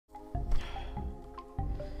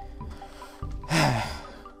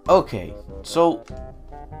Okay, so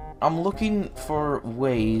I'm looking for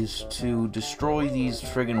ways to destroy these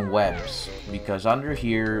friggin' webs, because under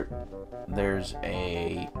here there's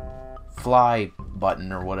a fly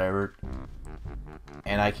button or whatever,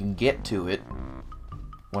 and I can get to it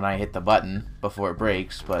when I hit the button before it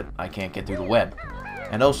breaks, but I can't get through the web.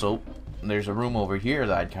 And also, there's a room over here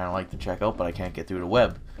that I'd kind of like to check out, but I can't get through the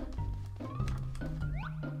web.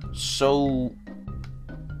 So,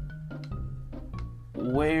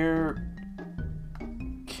 where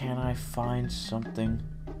can I find something?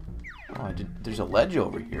 Oh, there's a ledge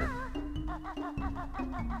over here.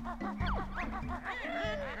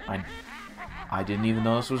 I didn't even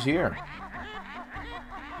know this was here.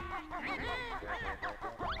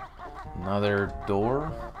 Another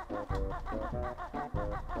door.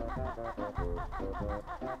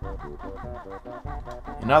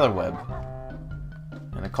 Another web.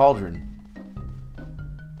 And a cauldron.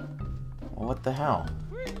 Well, what the hell?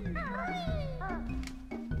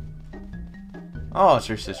 Oh, it's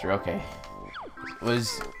her sister. Okay.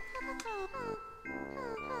 Was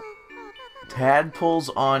tadpoles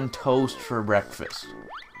on toast for breakfast.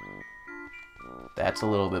 That's a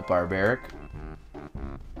little bit barbaric.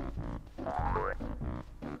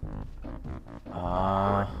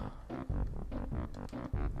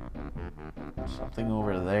 Something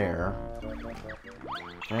over there.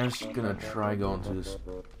 I'm just gonna try going to this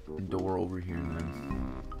door over here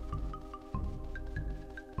then.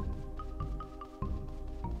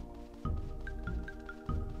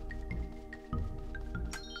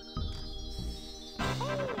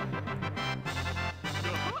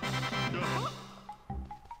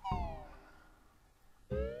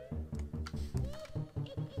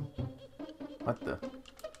 What the?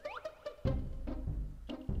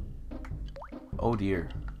 Oh dear.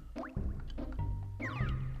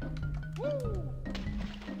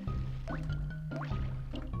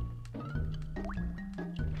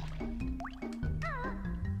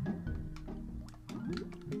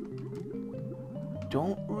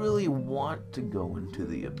 Don't really want to go into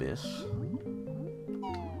the abyss.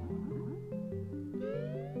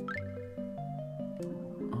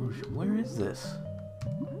 Oh, where is this?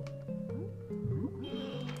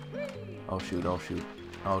 Oh shoot, oh shoot,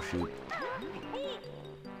 oh shoot.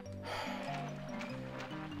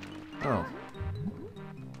 Oh.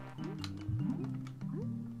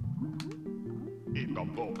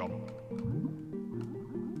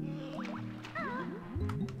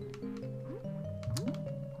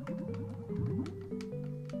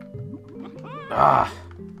 Ah!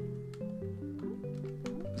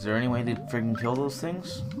 Is there any way to freaking kill those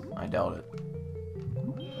things? I doubt it.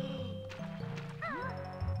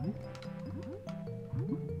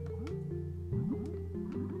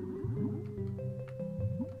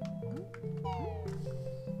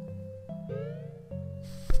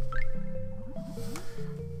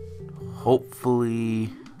 Hopefully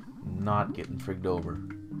not getting frigged over.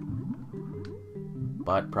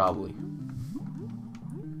 But probably.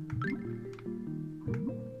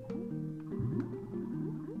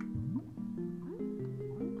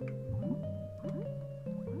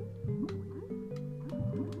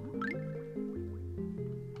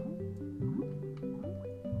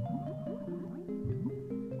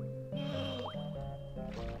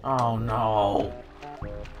 Oh no.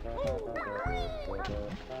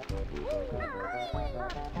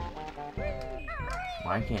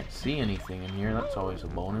 I can't see anything in here. That's always a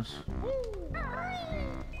bonus.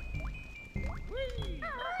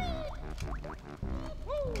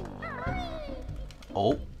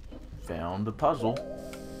 Oh, found a puzzle.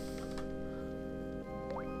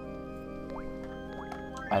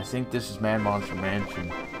 I think this is Mad Monster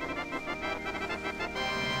Mansion.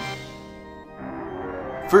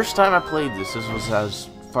 First time I played this was as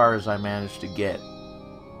far as I managed to get.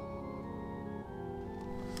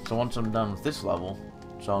 So once I'm done with this level,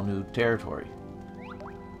 it's all new territory.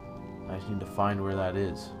 I just need to find where that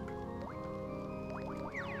is.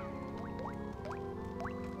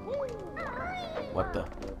 What the?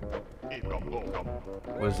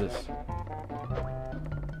 What is this?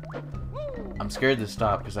 I'm scared to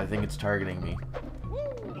stop because I think it's targeting me.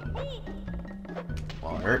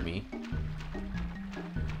 Well, it hurt me.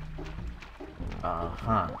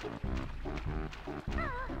 Uh-huh.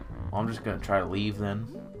 Well, I'm just gonna try to leave then.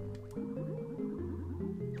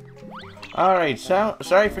 Alright, so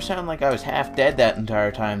sorry for sounding like I was half dead that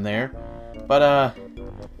entire time there. But,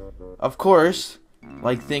 of course,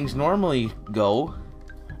 like things normally go,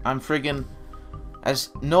 I'm friggin'... As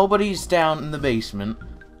nobody's down in the basement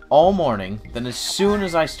all morning, then as soon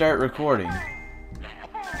as I start recording,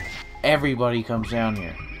 everybody comes down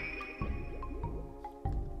here.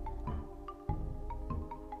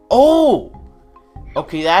 Oh!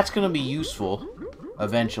 Okay, that's gonna be useful.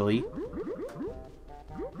 Eventually.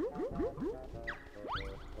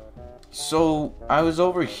 So, I was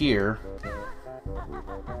over here.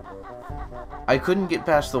 I couldn't get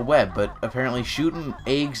past the web, but apparently shooting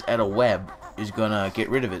eggs at a web is gonna get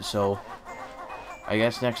rid of it, so... I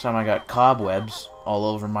guess next time I got cobwebs all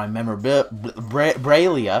over my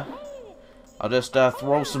memorabilia, I'll just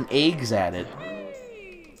throw some eggs at it.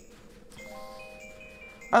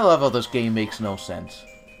 I love how this game makes no sense.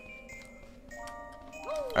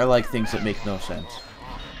 I like things that make no sense.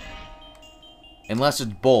 Unless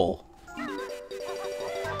it's bull.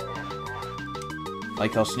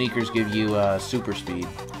 Like how sneakers give you super speed.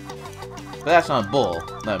 But that's not bull.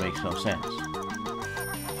 That makes no sense.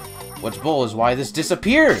 What's bull is why this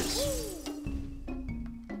disappears!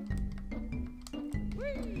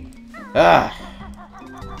 Ah!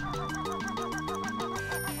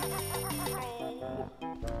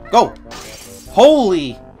 Go!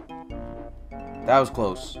 Holy! That was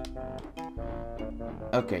close.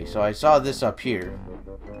 Okay, so I saw this up here.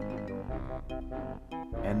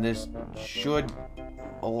 And this should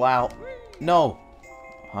allow... No!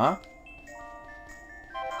 Huh?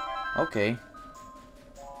 Okay.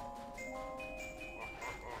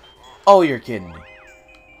 Oh, you're kidding me.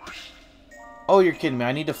 Oh, you're kidding me.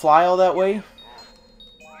 I need to fly all that way?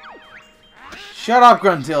 Shut up,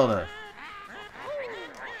 Gruntilda!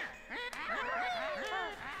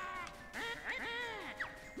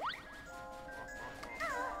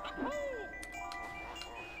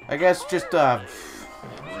 I guess just,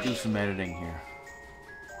 do some editing here.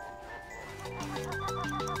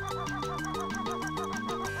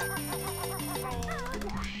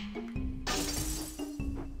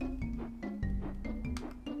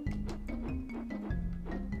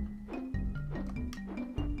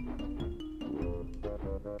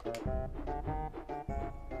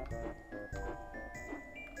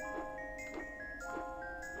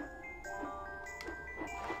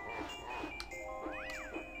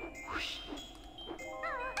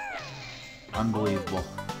 Unbelievable.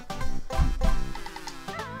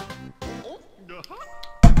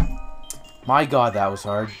 My god, that was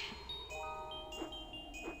hard.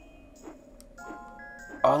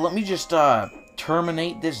 Let me just,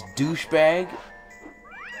 terminate this douchebag.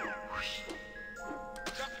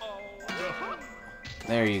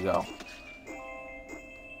 There you go.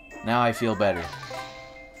 Now I feel better.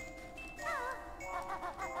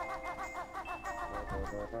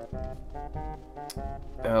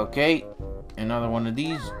 Okay. Another one of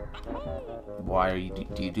these. Why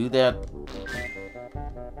do you do that?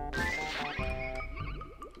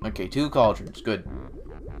 Okay, 2 cauldrons. Good.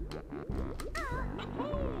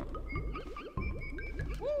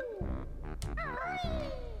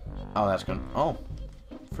 Oh, that's gonna... Oh.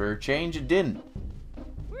 For a change, it didn't.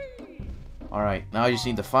 Alright, now I just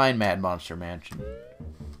need to find Mad Monster Mansion.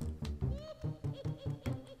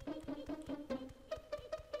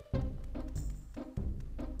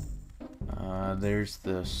 There's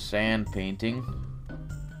the sand painting.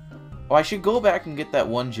 Oh, I should go back and get that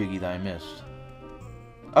one Jiggy that I missed.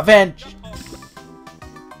 Avenge!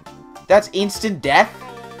 That's instant death?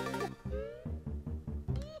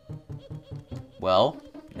 Well,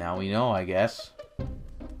 now we know, I guess.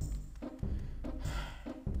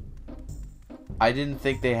 I didn't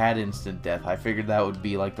think they had instant death. I figured that would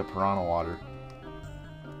be like the piranha water.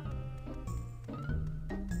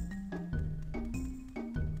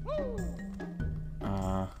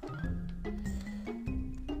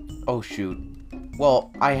 Oh, shoot.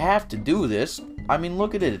 Well, I have to do this. I mean,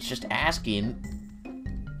 look at it. It's just asking.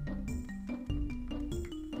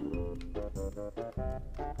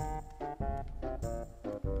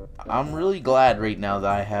 I'm really glad right now that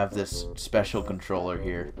I have this special controller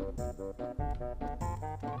here.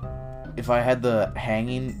 If I had the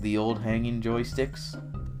old hanging joysticks,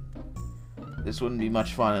 this wouldn't be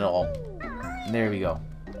much fun at all. And there we go.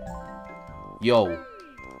 Yo.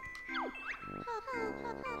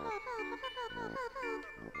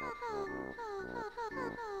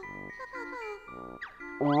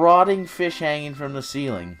 Rotting fish hanging from the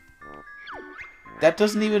ceiling. That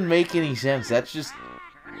doesn't even make any sense. That's just...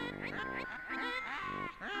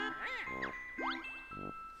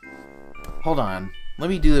 Hold on.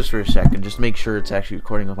 Let me do this for a second. Just make sure it's actually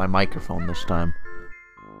recording with my microphone this time.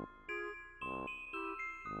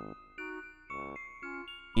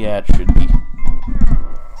 Yeah, it should be.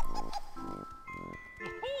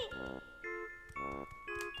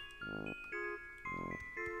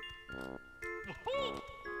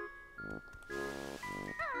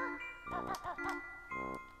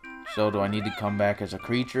 So, do I need to come back as a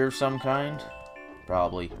creature of some kind?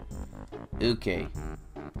 Probably. Okay.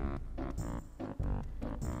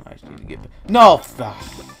 I just need to get... No!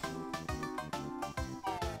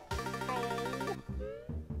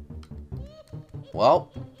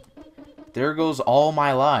 Well, there goes all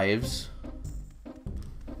my lives.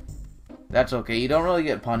 That's okay. You don't really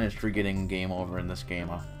get punished for getting game over in this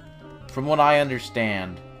game. From what I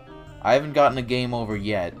understand, I haven't gotten a game over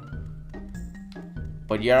yet.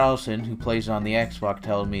 But Jarlson, who plays on the Xbox,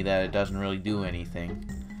 tells me that it doesn't really do anything.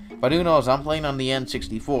 But who knows, I'm playing on the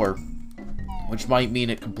N64, which might mean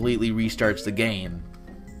it completely restarts the game.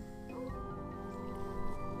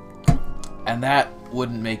 And that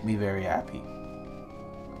wouldn't make me very happy.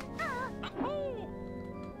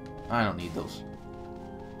 I don't need those.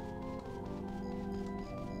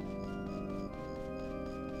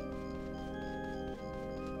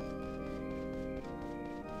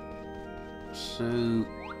 So,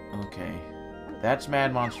 okay. That's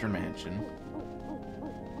Mad Monster Mansion.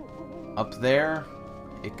 Up there,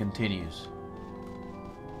 it continues.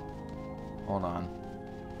 Hold on.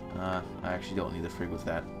 I actually don't need the frig with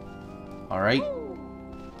that. Alright.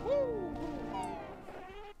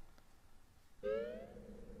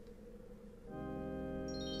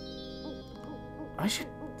 I should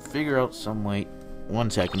figure out some way. 1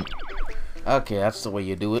 second. Okay, that's the way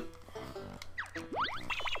you do it.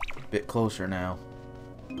 Bit closer now.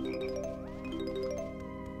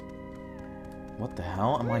 What the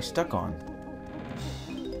hell am I stuck on?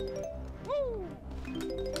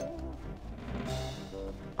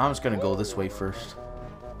 I'm just gonna go this way first.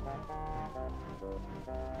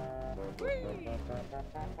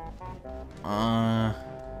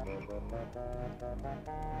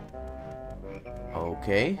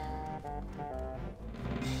 Okay.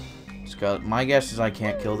 My guess is I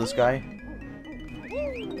can't kill this guy.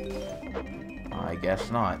 I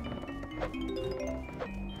guess not.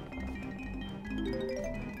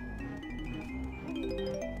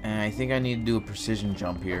 And I think I need to do a precision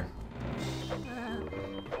jump here.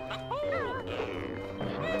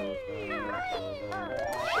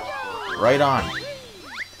 Right on.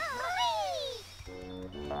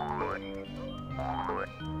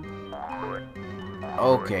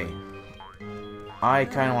 Okay. I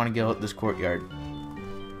kind of want to get out this courtyard.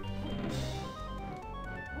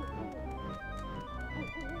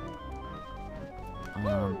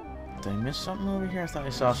 Did I miss something over here? I thought I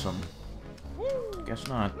saw some. Guess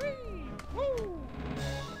not.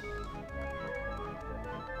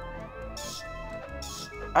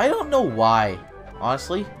 I don't know why.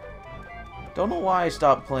 Honestly. Don't know why I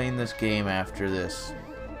stopped playing this game after this.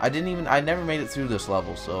 I never made it through this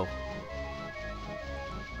level, so.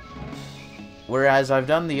 Whereas I've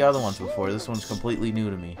done the other ones before, this one's completely new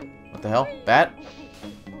to me. What the hell? Bat?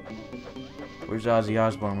 Where's Ozzy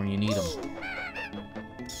Osbourne when you need him?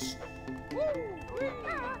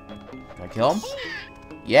 Can I kill him?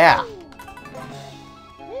 Yeah!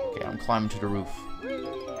 Okay, I'm climbing to the roof.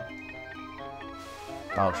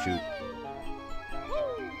 Oh, shoot.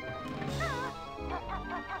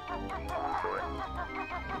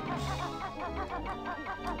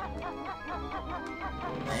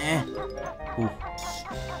 Ooh.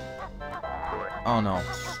 Oh no.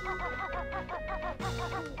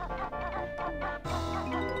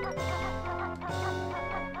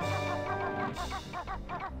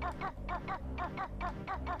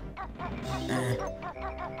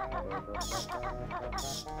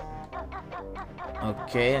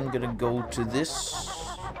 Okay, I'm gonna go to this.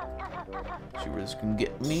 See where this can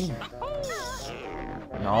get me.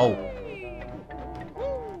 No.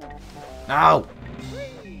 No!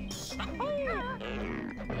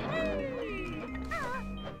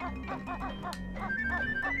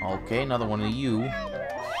 Okay, another one of you.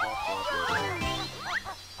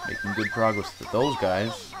 Making good progress with those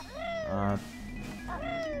guys.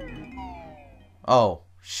 Oh,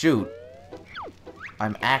 shoot.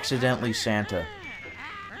 I'm accidentally Santa.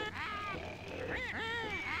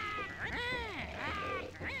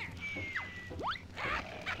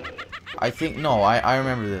 I think, no, I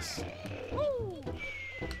remember this.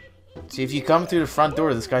 See, if you come through the front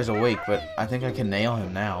door, this guy's awake, but I think I can nail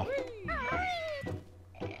him now.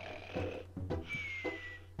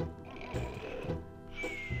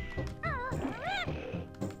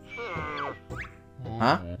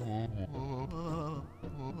 Huh?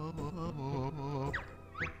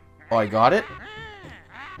 Oh, I got it?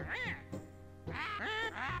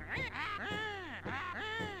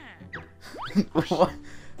 What?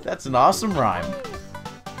 That's an awesome rhyme.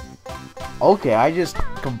 Okay, I just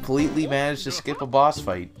completely managed to skip a boss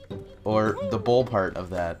fight. Or the bowl part of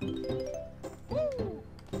that.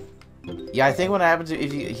 Yeah, I think what happens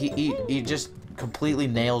if he just completely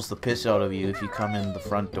nails the piss out of you if you come in the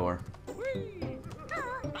front door.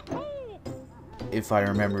 if I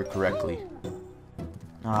remember correctly.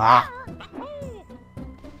 Ah!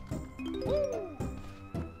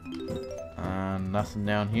 Nothing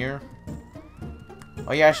down here.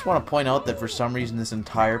 Oh yeah, I just want to point out that for some reason this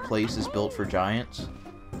entire place is built for giants.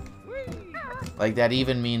 Like, that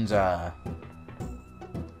even means, I'd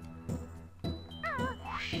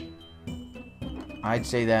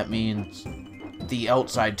say that means the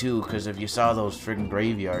outside too, because if you saw those friggin'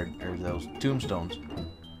 graveyard, or those tombstones.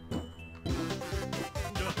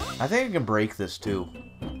 I think I can break this too.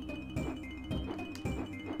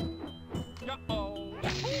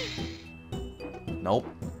 Nope.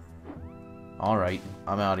 Alright,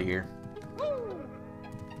 I'm out of here.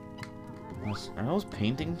 Are those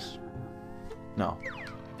paintings? No.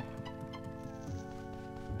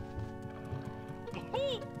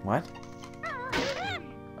 What?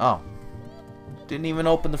 Oh. Didn't even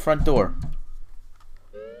open the front door.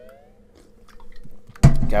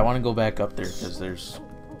 Okay, I want to go back up there, because there's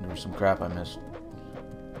some crap I missed.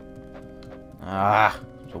 Ah,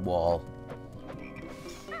 it's a wall.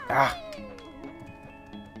 Ah!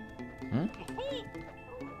 Hmm?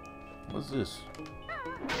 What's this?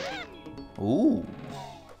 Ooh.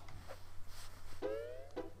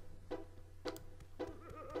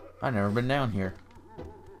 I've never been down here.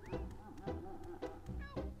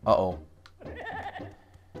 Uh-oh.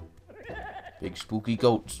 Big spooky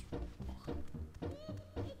goats.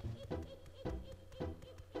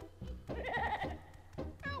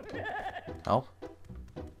 Help?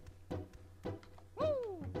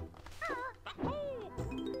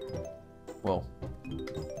 Whoa.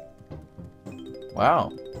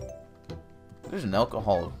 Wow. There's an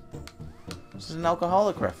alcohol. This is an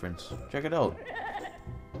alcoholic reference. Check it out.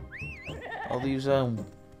 All these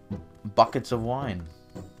buckets of wine.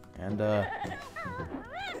 And I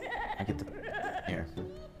get the here.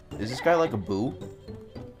 Is this guy like a boo?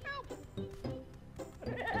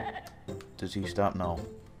 Does he stop? No.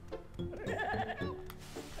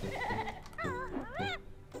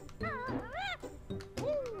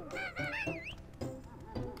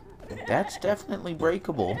 That's definitely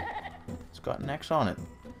breakable. It's got an X on it.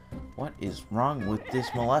 What is wrong with this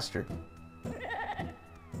molester?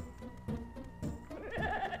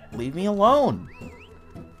 Leave me alone!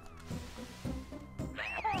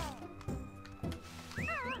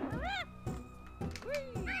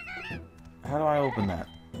 How do I open that?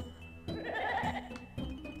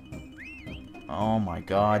 Oh my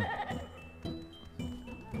god.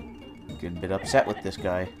 Getting a bit upset with this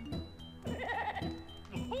guy.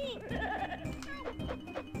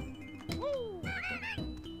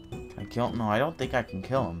 Can I kill him? No, I don't think I can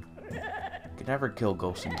kill him. I can never kill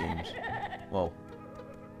ghosts in games. Whoa.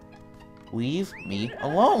 Leave me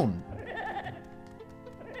alone!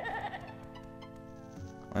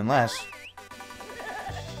 Unless...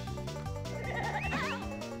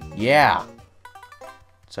 Yeah!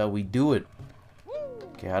 That's how we do it.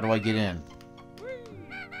 Okay, how do I get in?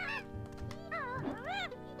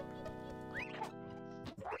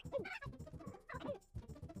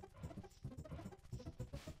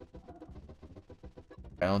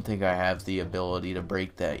 I don't think I have the ability to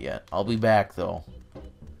break that yet. I'll be back, though.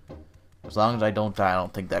 As long as I don't die, I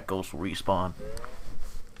don't think that ghost will respawn.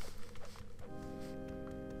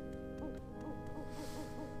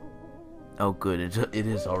 Oh, good. It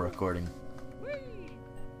is all recording.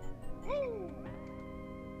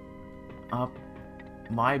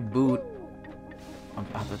 My boot.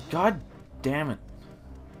 God damn it.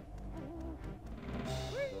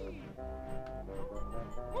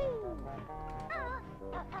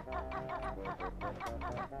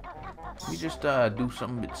 We just do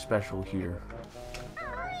something a bit special here.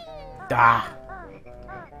 Ah!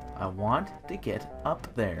 I want to get up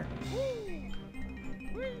there.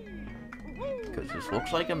 Because this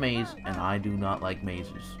looks like a maze, and I do not like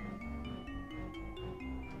mazes.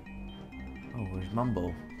 Oh, where's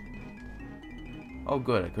Mumbo? Oh,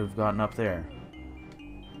 good. I could have gotten up there.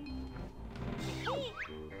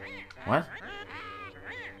 What?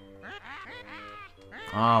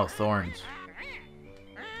 Oh, thorns.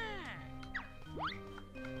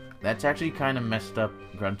 That's actually kind of messed up,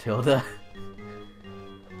 Gruntilda.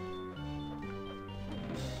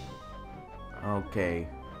 Okay.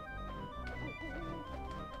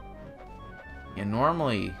 Yeah,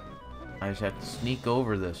 normally, I just have to sneak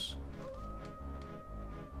over this.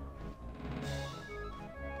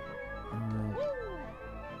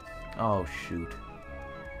 Oh, shoot.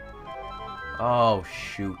 Oh,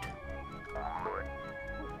 shoot.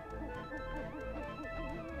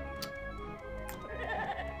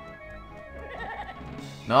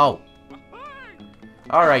 No.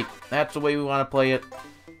 Alright, that's the way we want to play it.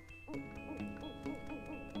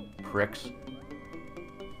 Pricks.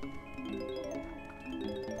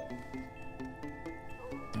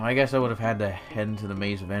 I guess I would have had to head into the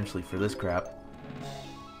maze eventually for this crap.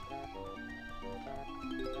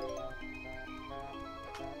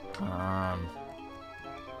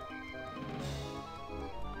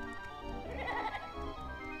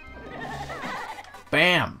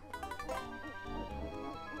 Bam!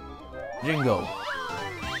 Jingo.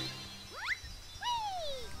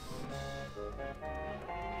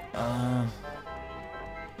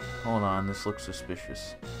 Hold on, this looks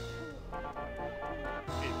suspicious.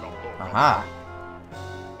 Aha!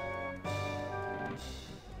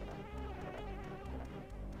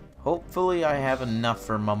 Hopefully I have enough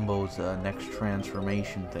for Mumbo's next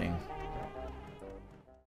transformation thing.